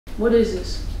What is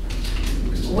this?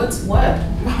 What's what?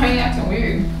 Why are you acting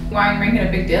weird? Why are you making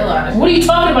a big deal out of it? What are you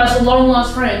talking about? It's a long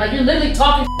lost friend. Like you're literally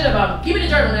talking shit about me. Give me the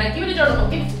journal, man. Give me the journal.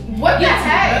 What the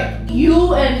heck?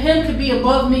 You and him could be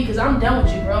above me because I'm done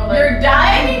with you, bro. Like, you're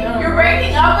dying? You're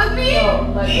breaking up with me?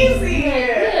 Bro, like, Easy.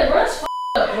 Yeah, bro. That's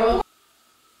up, bro.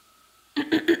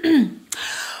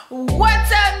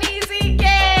 What's up, Ezee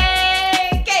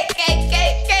gang?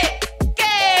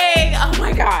 Gang. Oh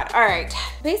my God. All right.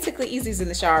 Basically, Ezee's in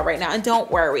the shower right now, and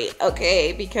don't worry,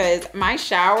 okay? Because my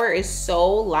shower is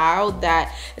so loud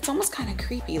that it's almost kind of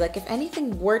creepy. Like if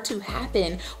anything were to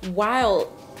happen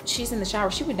while she's in the shower,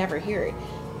 she would never hear it.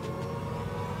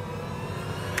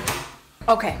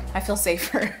 Okay, I feel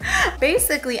safer.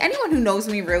 Basically, anyone who knows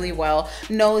me really well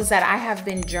knows that I have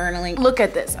been journaling. Look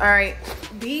at this, all right?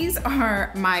 These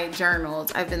are my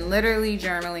journals. I've been literally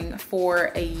journaling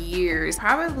for years,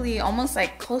 probably almost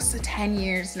like close to 10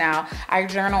 years now. I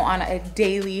journal on a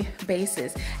daily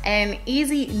basis, and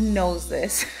Ezee knows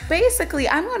this. Basically,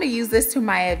 I'm gonna use this to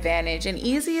my advantage, and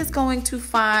Ezee is going to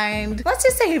find, let's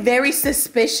just say, a very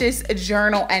suspicious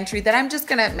journal entry that I'm just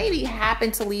gonna maybe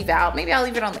happen to leave out. Maybe I'll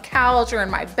leave it on the couch or in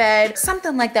my bed,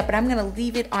 something like that, but I'm gonna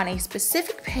leave it on a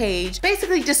specific page,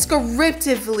 basically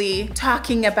descriptively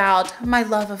talking about my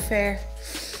love affair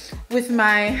with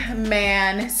my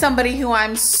man, somebody who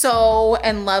I'm so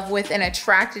in love with and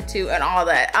attracted to and all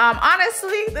that.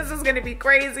 Honestly, this is gonna be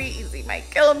crazy. Ezee might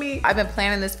kill me. I've been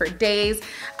planning this for days.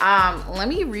 Let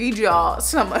me read y'all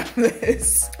some of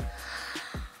this.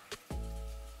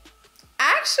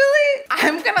 Actually,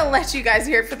 I'm gonna let you guys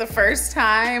hear it for the first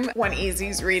time when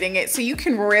Ezee's reading it so you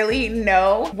can really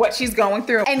know what she's going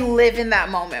through and live in that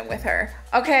moment with her,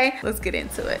 okay? Let's get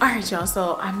into it. All right, y'all,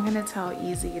 so I'm gonna tell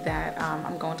Ezee that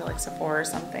I'm going to like Sephora or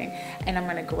something, and I'm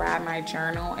gonna grab my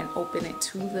journal and open it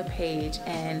to the page,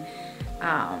 and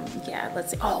yeah,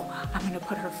 let's see. Oh, I'm gonna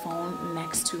put her phone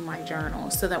next to my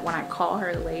journal so that when I call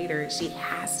her later, she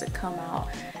has to come out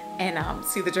and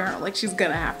see the journal. Like, she's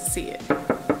gonna have to see it.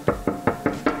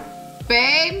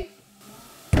 Babe?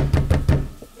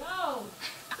 Yo.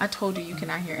 I told you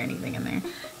cannot hear anything in there.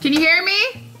 Can you hear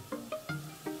me?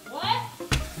 What?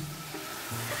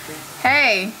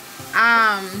 Hey,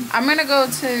 I'm gonna go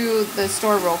to the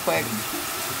store real quick.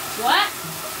 What?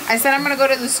 I said I'm gonna go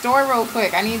to the store real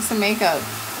quick. I need some makeup.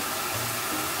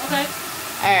 Okay.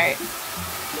 All right.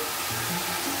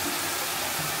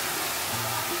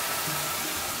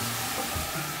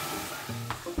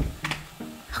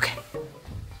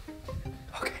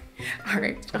 All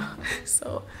right,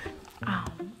 so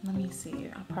let me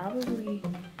see. I'll probably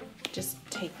just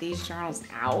take these journals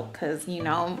out because, you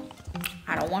know,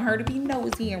 I don't want her to be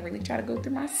nosy and really try to go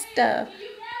through my stuff. Can you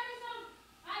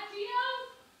grab me some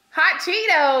Hot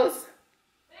Cheetos?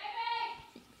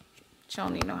 Baby! She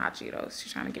don't need no hot Cheetos.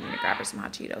 She's trying to get me to grab her some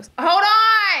hot Cheetos. Hold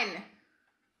on!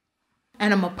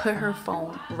 And I'm gonna put her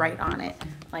phone right on it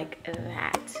like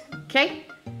that, okay?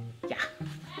 Yeah.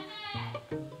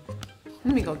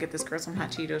 Let me go get this girl some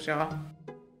hot Cheetos, y'all.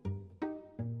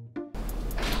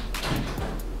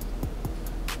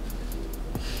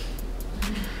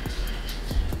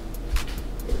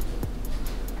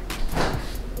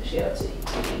 She up to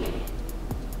eat.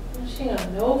 She ain't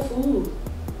got no food.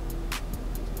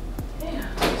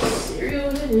 Damn,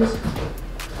 cereal it is.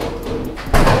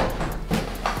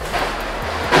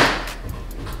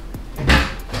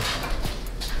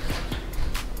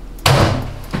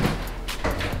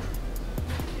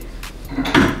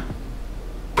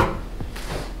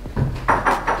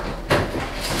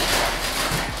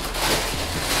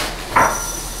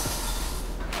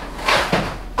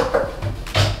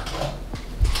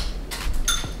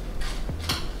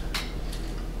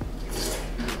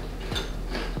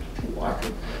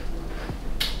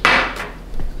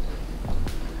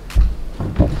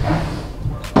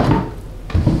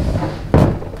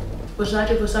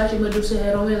 Versace, but do say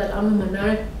head on me like I'm in my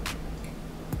night.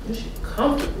 This shit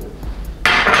comfortable.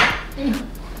 Damn.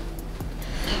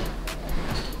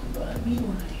 Buy me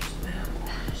one of these bad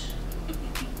boys.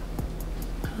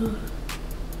 Good.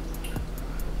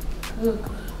 Good,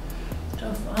 good.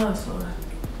 Tough fine for it.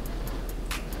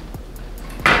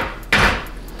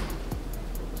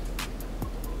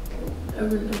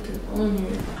 Nothing on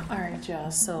here. All right, y'all,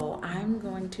 so I'm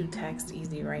going to text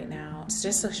Ezee right now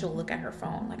just so she'll look at her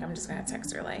phone. Like, I'm just gonna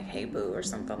text her like, hey boo, or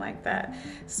something like that,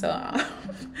 so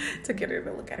to get her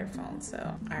to look at her phone. So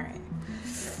all right,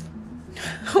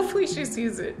 hopefully she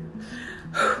sees it.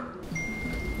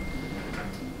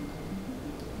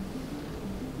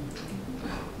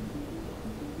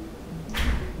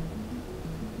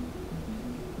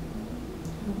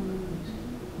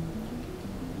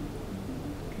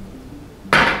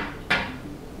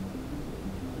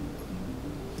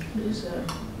 What is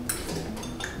that?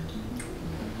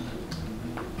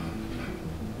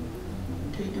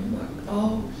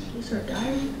 Oh, is her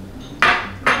diary?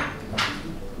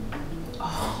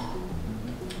 Oh.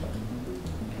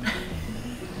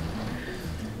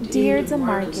 Dear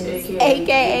DeMarcus,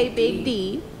 aka Big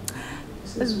D,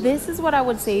 this is what I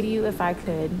would say to you if I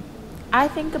could. I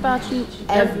think about you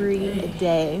every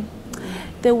day.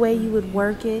 The way you would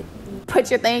work it, put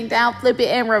your thing down, flip it,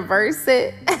 and reverse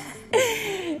it.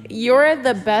 You're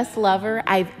the best lover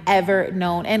I've ever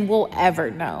known and will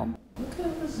ever know. What the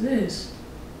hell is this?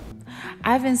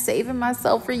 I've been saving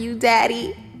myself for you,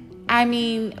 Daddy. I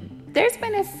mean, there's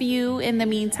been a few in the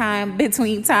meantime,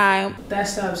 between time. That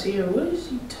stops here. What is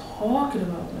she talking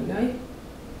about, my guy?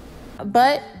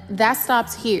 But that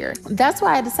stops here. That's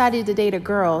why I decided to date a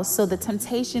girl, so the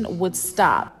temptation would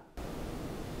stop.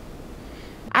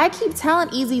 I keep telling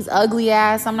Ezee's ugly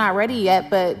ass I'm not ready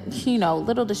yet, but, you know,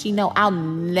 little does she know I'll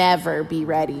never be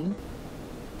ready.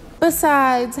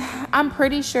 Besides, I'm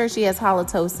pretty sure she has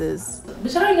halitosis.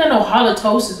 Bitch, I ain't got no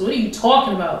halitosis. What are you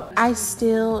talking about? I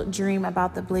still dream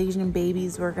about the blazing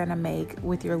babies we're gonna make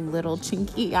with your little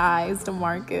chinky eyes,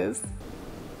 DeMarcus.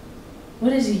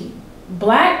 What is he?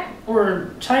 Black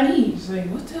or Chinese? Like,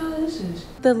 what the hell is this?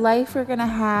 The life we're gonna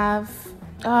have.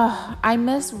 I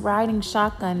miss riding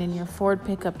shotgun in your Ford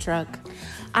pickup truck.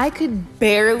 I could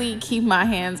barely keep my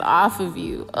hands off of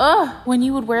you. When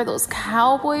you would wear those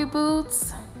cowboy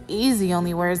boots. Ezee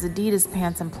only wears Adidas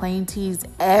pants and plain tees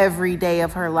every day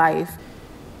of her life.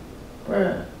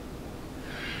 Bruh.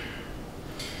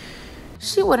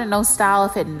 She wouldn't know style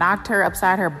if it knocked her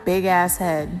upside her big ass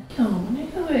head. Yo,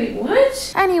 nigga, wait,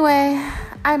 what? Anyway,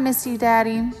 I miss you,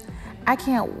 Daddy. I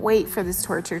can't wait for this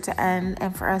torture to end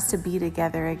and for us to be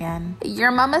together again.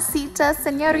 Your mamacita,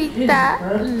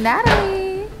 señorita,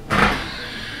 Natalie.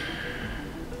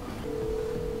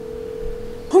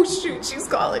 Oh shoot, she's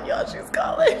calling, y'all. She's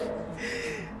calling.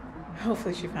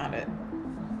 Hopefully she found it.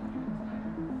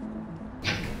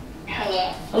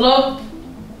 Hello. Hello?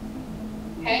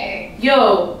 Hey.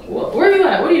 Yo, where are you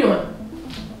at? What are you doing?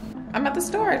 I'm at the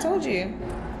store, I told you.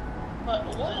 But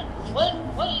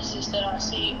what is this that I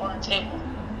see on the table?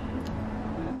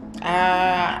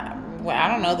 Well, I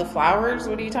don't know, the flowers?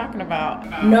 What are you talking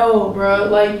about? No, bro.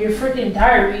 Like, your freaking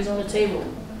diary's on the table.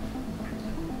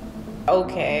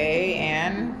 Okay,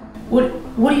 and? What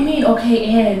do you mean, okay,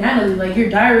 and Natalie? Like, your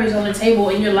diary's on the table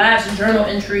and your last journal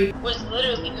entry Was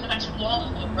literally not too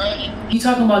long ago, bro. You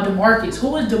talking about DeMarcus.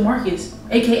 Who is DeMarcus?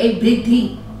 AKA Big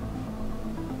D.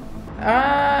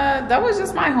 That was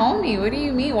just my homie. What do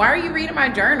you mean? Why are you reading my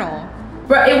journal?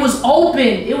 Bro, it was open.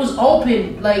 It was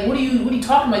open. Like, what are you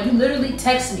talking about? You literally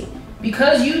text me.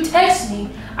 Because you text me,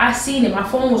 I seen it. My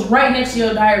phone was right next to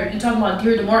your diary. You talking about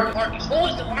Dear DeMarcus. Marcus, who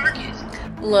is the Marcus?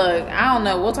 Look, I don't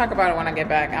know. We'll talk about it when I get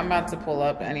back. I'm about to pull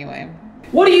up anyway.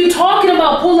 What are you talking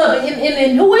about? Pull up.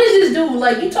 And who is this dude?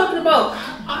 Like, you talking about?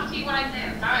 I'll see what I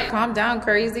said. Sorry. Calm down,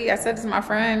 crazy. I said this to my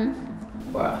friend.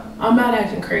 Bro, I'm not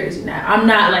acting crazy now. I'm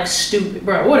not like stupid,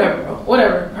 bro. Whatever, bro.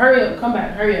 Whatever. Hurry up. Come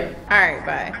back. Hurry up. All right,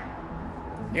 bye.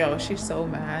 Yo, she's so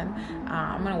mad.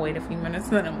 I'm gonna wait a few minutes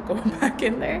and then I'm going back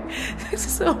in there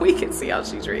so we can see how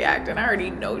she's reacting. I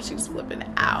already know she's flipping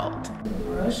out.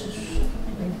 Bro, this is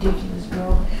ridiculous,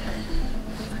 bro.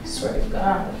 I swear to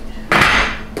God.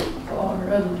 For all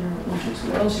her other journals,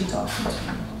 what else she talking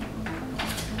about?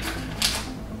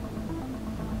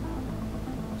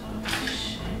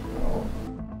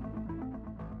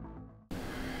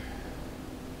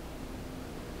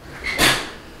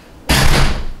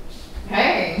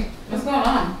 Hey, what's going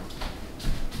on?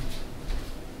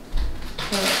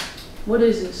 What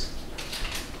is this?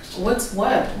 What's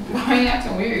what? Why are you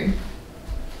acting weird?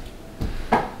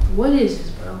 What is this,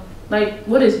 bro? Like,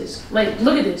 what is this? Like,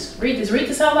 look at this. Read this. Read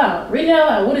this out loud. Read it out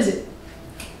loud. What is it?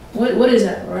 What is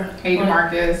that, bro? Hey,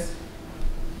 DeMarcus.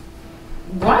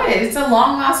 What? It's a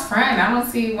long lost friend. I don't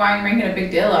see why you're making a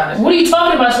big deal out of it. What are you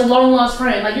talking about? It's a long lost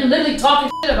friend. Like, you're literally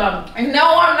talking shit about me.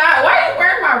 No, I'm not. Why are you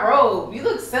wearing my robe? You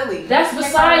look silly. That's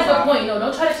besides the point. No,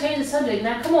 don't try to change the subject.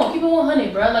 Now, come on, keep it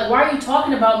 100, bro. Like, why are you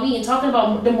talking about me and talking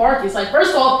about DeMarcus? Like, first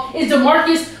of all, is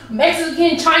DeMarcus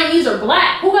Mexican, Chinese, or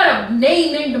black? Who got a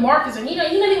name named DeMarcus? And he not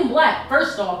even black,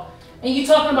 first off. And you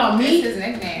talking about me? It's his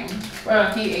nickname.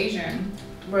 Bro, He Asian.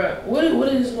 bro, what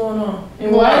is going on?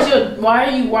 And why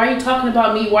are you talking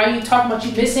about me? Why are you talking about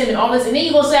you miss him and all this? And then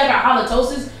you gonna say I got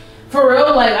halitosis? For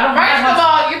real? Like, I don't First of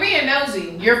all, you're being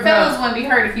nosy. Your feelings wouldn't be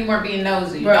hurt if you weren't being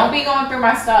nosy. Bruh. Don't be going through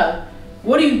my stuff.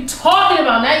 What are you talking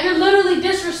about, Nat? You're literally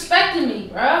disrespecting me,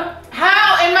 bro.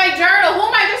 How? In my journal? Who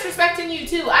am I disrespecting you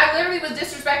to? I literally was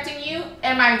disrespecting you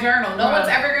in my journal. No Bruh. one's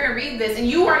ever gonna read this, and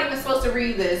you weren't even supposed to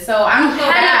read this, so I don't feel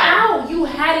bad. You You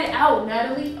had it out,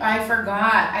 Natalie. I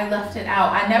forgot. I left it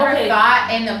out. I never thought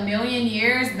in a million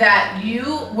years that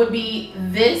you would be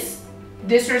this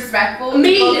disrespectful.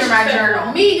 Me to disrespectful. My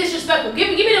journal. Me disrespectful. Give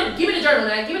me the journal,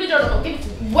 man. Give me the journal. Give it to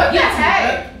me. What the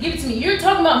heck? Give it to me. You're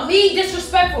talking about me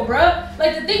disrespectful, bruh.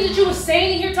 Like the things that you were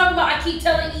saying here, talking about. I keep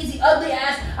telling Ezee, ugly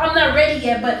ass, I'm not ready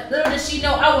yet. But little does she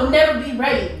know, I will never be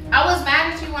ready. I was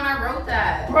mad at you when I wrote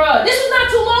that, bruh. This was not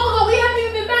too long ago. We haven't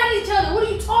even been mad at each other. What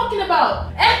are you talking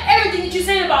about? Everything that you're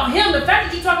saying about him, the fact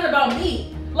that you're talking about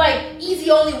me. Like, Ezee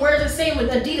only wears the same with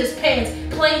Adidas pants,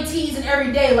 plain tees, and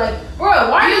every day. Like,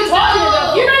 bro, why are you talking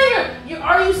about? You're not even.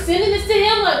 Are you sending this to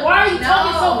him? Like, why are you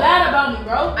talking so bad about me,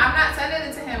 bro? I'm not sending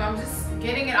it to him. I'm just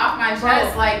getting it off my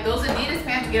chest. Like, those Adidas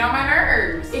pants get on my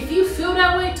nerves. If you feel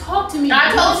that way, talk to me.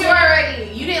 I told you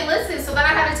already. You didn't listen, so then I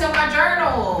had to tell my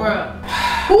journal. Bro,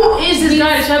 who is this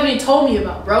guy that you haven't even told me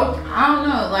about, bro? I don't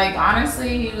know. Like,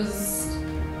 honestly, he was.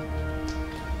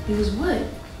 He was what?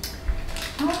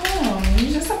 I don't know. He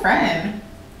was just a friend.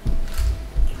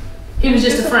 He was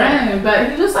just a friend.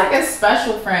 But he was like a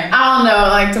special friend. I don't know.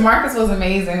 Like, DeMarcus was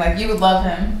amazing. Like, you would love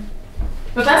him.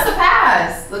 But that's the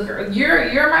past. Look,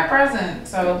 you're my present.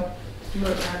 So,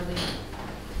 look, Natalie,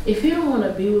 if you don't want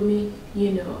to be with me,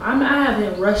 you know, I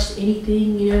haven't rushed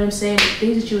anything. You know what I'm saying? The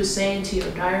things that you were saying to your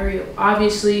diary,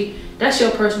 obviously, that's your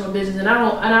personal business, and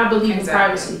I believe in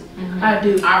privacy. I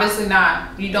do. Obviously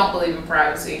not. You don't believe in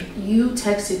privacy. You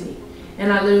texted me,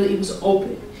 and I literally, it was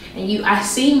open, and I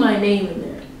seen my name in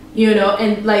there. You know,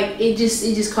 and like it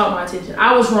just caught my attention.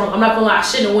 I was wrong. I'm not gonna lie, I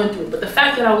shouldn't have went through it. But the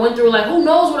fact that I went through it, like, who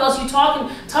knows what else you talking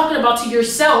about to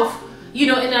yourself, you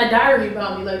know, in that diary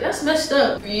about me. Like, that's messed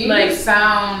up. You like,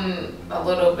 sound a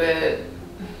little bit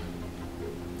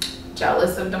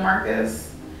jealous of DeMarcus.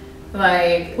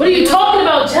 Like, what are you talking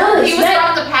about? Jealous? He was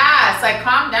from the past. Like,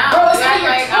 calm down. Bro, it's like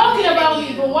you're talking about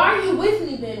me, but why are you with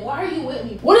me then? Why are you with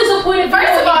me? What is the point of?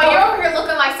 First of all, you're over here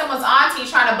looking like someone's auntie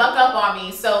trying to buck up on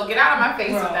me. So get out of my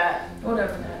face with that.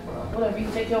 Whatever, that, bro. Whatever.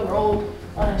 You take your role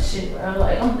on that shit, bro.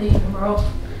 Like, I'm leaving, bro.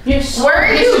 You're so Where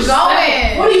are you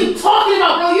going? What are you talking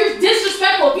about, bro? You're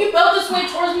disrespectful. If you felt this way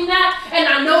towards me now, and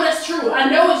I know that's true, I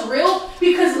know it's real,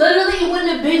 because literally it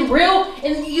wouldn't have been real,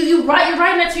 and you're writing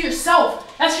that to yourself.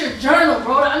 That's your journal,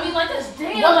 bro. I mean, like, that's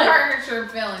damn. What part hurt your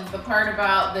feelings? The part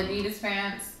about the Adidas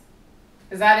pants?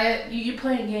 Is that it? You're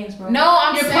playing games, bro.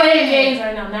 No, You're playing games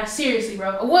right now. Not seriously,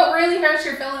 bro. What really hurts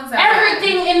your feelings?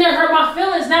 Everything in there hurt my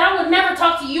feelings. Now, I would never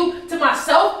talk to you, to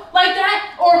myself like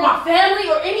that, or my family,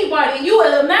 or anybody. And you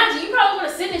would imagine, you probably want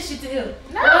to send this shit to him.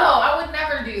 No, I would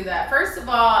never do that. First of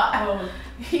all,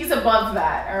 he's above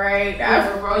that, all right?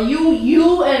 Whatever, bro.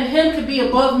 You and him could be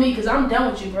above me, because I'm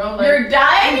done with you, bro. Like, you're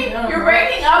dying? You're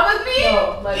breaking up with me?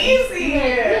 Bro, like, Ezee.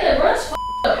 Yeah, bro, that's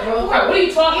up, bro. What are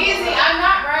you talking Ezee, about? I'm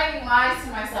not writing lies to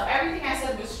myself. Everything I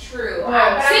said was true.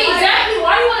 See, exactly.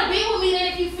 Why do you want to be with me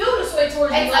then if you feel this way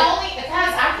towards me? It's only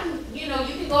because I can, you know,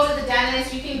 you can go to the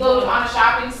dentist, you can go on a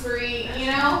shopping spree, you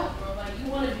know? Bro, like,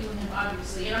 you want to be with him,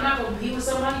 obviously. And I'm not going to be with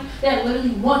somebody that literally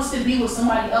wants to be with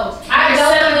somebody else. I don't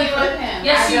want to be with him.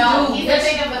 Yes, you do. He's a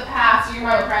thing of the past. You're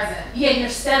my present. Yeah, you're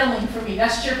settling for me.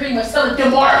 That's what you're pretty much telling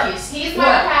DeMarcus. He's my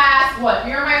past. What?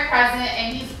 You're my present,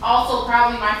 and he's also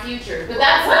probably my future. But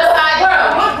that's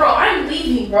beside bro, I'm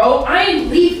leaving, bro. I am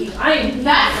leaving,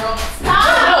 bro.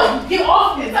 Stop. No, get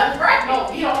off me. It's a prank.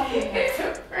 No, get off me. It's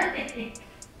a prank.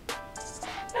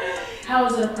 How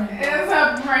is it a prank? It's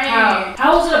a prank.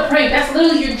 How is it a prank? That's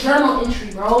literally your journal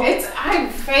entry, bro. I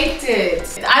faked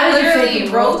it. I literally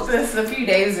wrote this a few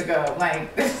days ago.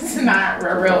 Like, this is not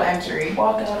a real entry.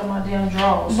 Walk out of my damn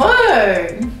drawers.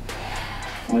 Look.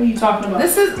 What are you talking about?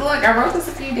 Look, I wrote this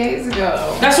a few days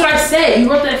ago. That's what I said. You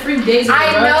wrote that a few days ago.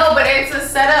 I know, but it's a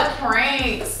setup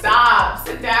prank. Stop.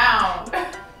 Sit down.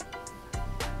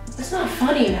 It's not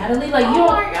funny, Natalie. Like, oh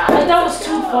my God, like, that was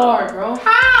too far, bro.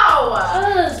 How?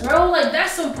 Cause, bro, like,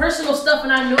 that's some personal stuff,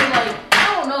 and I knew, like,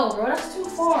 I don't know, bro. That's too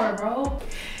far, bro.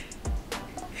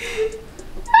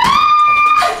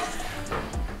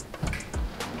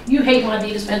 You hate my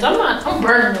Adidas pants. I'm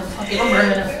burning them. Okay, I'm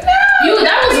burning them. No,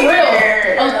 that was real.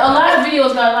 A lot of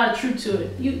videos got a lot of truth to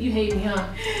it. You hate me, huh?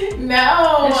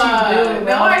 No. Yes, you do,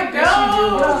 bro. No, I don't.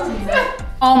 Yes, you do.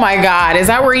 Oh my God, is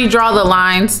that where you draw the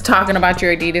lines talking about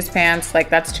your Adidas pants?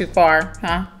 Like, that's too far,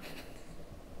 huh?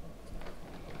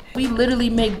 We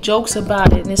literally make jokes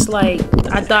about it, and it's like,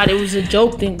 I thought it was a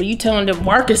joke thing, but you telling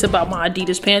DeMarcus about my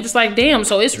Adidas pants, it's like, damn,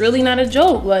 so it's really not a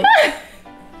joke. Like,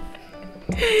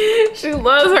 she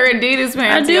loves her Adidas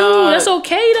pants. I do. Y'all. That's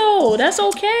okay though. That's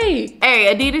okay.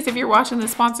 Hey, Adidas, if you're watching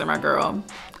this, sponsor my girl.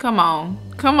 Come on.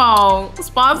 Come on,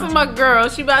 sponsor my girl.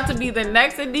 She about to be the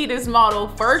next Adidas model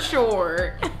for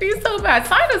sure. You so bad.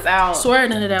 Sign us out. Swear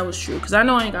none of that was true, cause I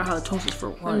know I ain't got halitosis for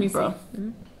one, Let me bro.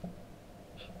 see.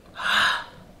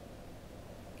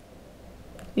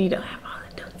 You don't have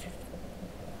halitosis.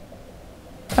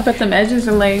 I bet them edges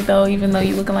are laid though, even though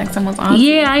you looking like someone's aunt.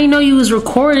 Yeah, I didn't know you was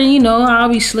recording. You know, I'll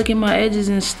be slicking my edges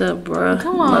and stuff, bro.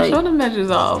 Come on, like, show them edges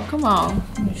off. Come on.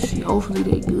 Let me see. Hopefully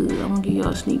they good. I'm gonna give y'all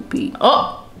a sneak peek.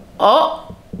 Oh.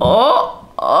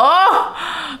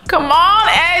 Come on,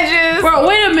 edges. Bro,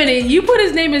 wait a minute. You put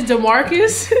his name as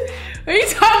DeMarcus? Are you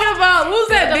talking about, who's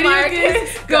that video again?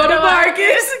 Go to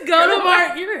Marcus. Go to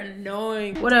Marcus. You're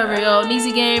annoying. Whatever, yo.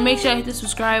 Easy game. Make sure you hit the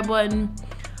subscribe button.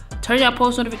 Turn your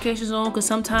post notifications on, because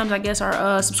sometimes I guess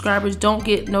our subscribers don't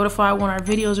get notified when our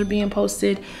videos are being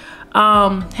posted.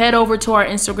 Head over to our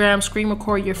Instagram, screen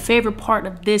record your favorite part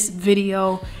of this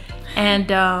video. And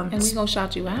we gonna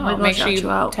shout you out. Make sure you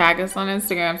tag us on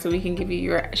Instagram so we can give you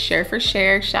your share for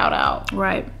share shout out.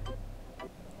 Right.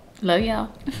 Love y'all.